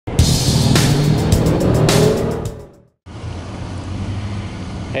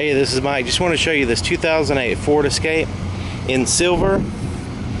Hey, this is Mike. Just want to show you this 2008 Ford Escape in silver,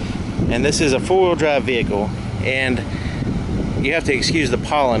 and this is a four-wheel drive vehicle, and you have to excuse the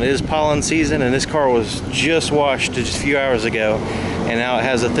pollen. It is pollen season, and this car was just washed just a few hours ago, and now it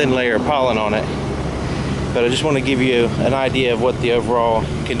has a thin layer of pollen on it. But I just want to give you an idea of what the overall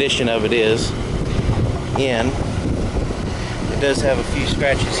condition of it is. It does have a few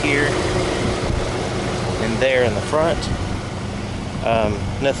scratches here and there in the front.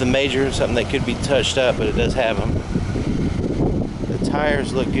 Nothing major, something that could be touched up, but it does have them. The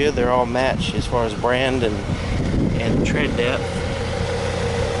tires look good. They're all matched as far as brand and tread depth.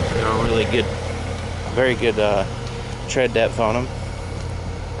 They're all really good, very good tread depth on them.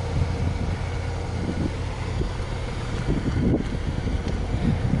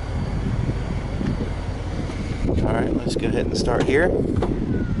 Alright, let's go ahead and start here.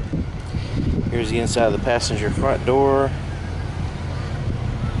 Here's the inside of the passenger front door.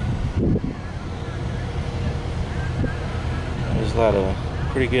 There's a lot of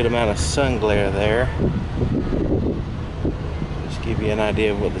pretty good amount of sun glare there. Just give you an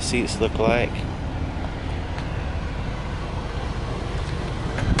idea of what the seats look like.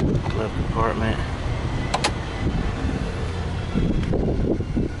 Glove compartment.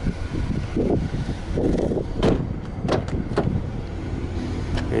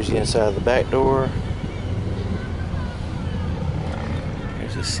 Here's the inside of the back door.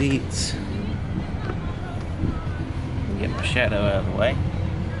 Here's the seats. Get my shadow out of the way.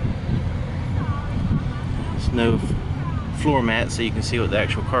 There's no floor mat, so you can see what the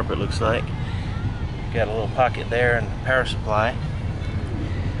actual carpet looks like. Got a little pocket there and power supply.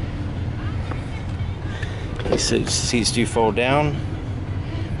 These seats do fold down.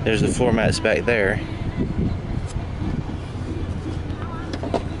 There's the floor mats back there.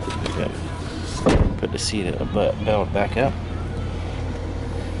 Put the seat belt back up.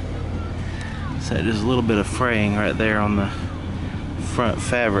 So there's a little bit of fraying right there on the front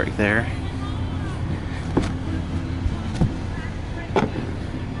fabric there.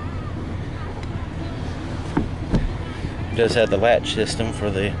 It does have the latch system for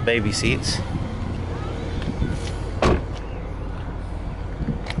the baby seats.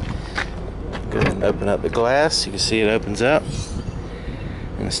 Go ahead and open up the glass. You can see it opens up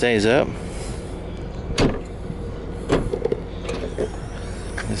and it stays up.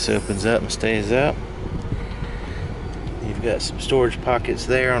 This opens up and stays up. You've got some storage pockets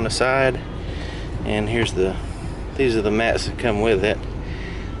there on the side, and these are the mats that come with it.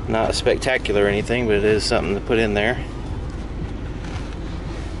 Not spectacular or anything, but it is something to put in there.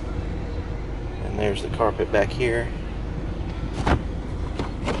 And there's the carpet back here.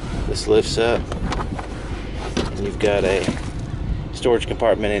 This lifts up, and you've got a storage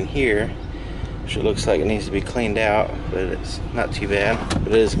compartment in here. It looks like it needs to be cleaned out, but it's not too bad.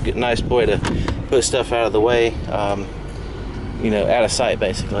 But it is a nice way to put stuff out of the way, you know, out of sight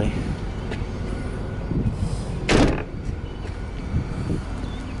basically.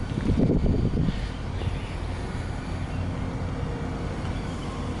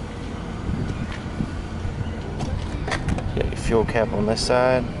 Got your fuel cap on this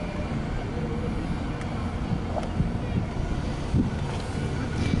side.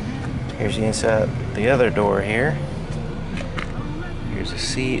 Here's the inside, the other door here. Here's the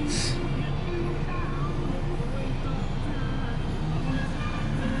seats.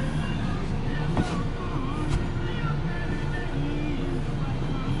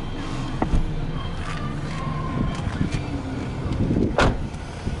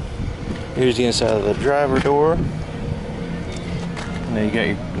 Here's the inside of the driver door. Now you got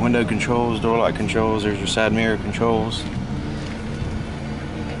your window controls, door lock controls. There's your side mirror controls.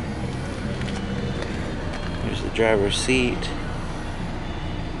 Here's the driver's seat.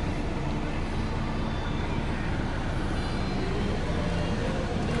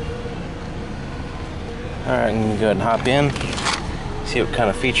 Alright, I'm going to go ahead and hop in, see what kind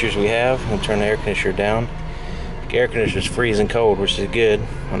of features we have. I'm going to turn the air conditioner down. The air conditioner is freezing cold, which is good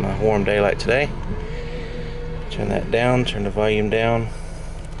on a warm day like today. Turn that down, turn the volume down.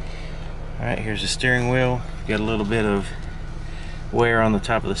 Alright, here's the steering wheel. Got a little bit of wear on the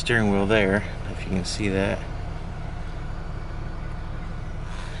top of the steering wheel there, if you can see that.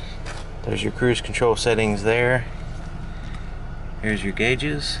 There's your cruise control settings there. Here's your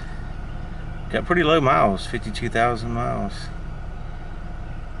gauges. Got pretty low miles, 52,000 miles.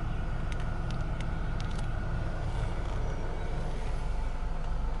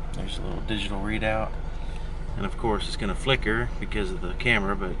 There's a little digital readout. And of course it's going to flicker because of the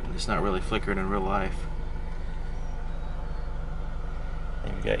camera, but it's not really flickering in real life.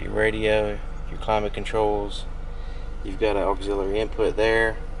 And you've got your radio, your climate controls, You've got an auxiliary input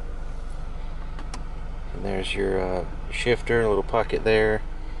there, and there's your shifter, a little pocket there,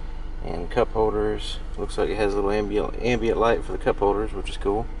 and cup holders. Looks like it has a little ambient light for the cup holders, which is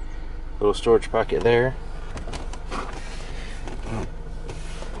cool. Little storage pocket there.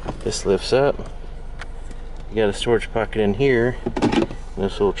 This lifts up. You got a storage pocket in here.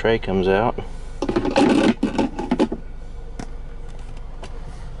 This little tray comes out.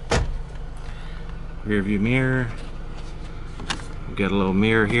 Rear view mirror. We've got a little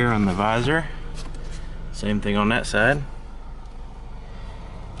mirror here on the visor. Same thing on that side.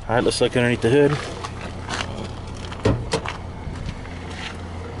 Alright, let's look underneath the hood.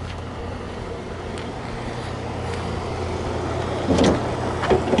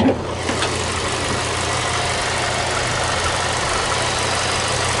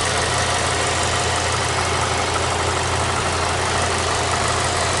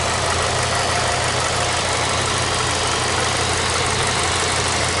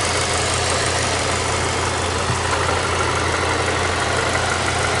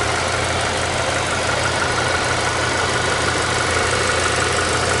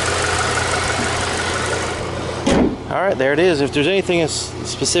 Alright, there it is. If there's anything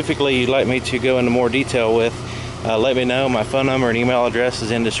specifically you'd like me to go into more detail with, let me know. My phone number and email address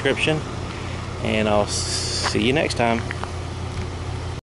is in the description. And I'll see you next time.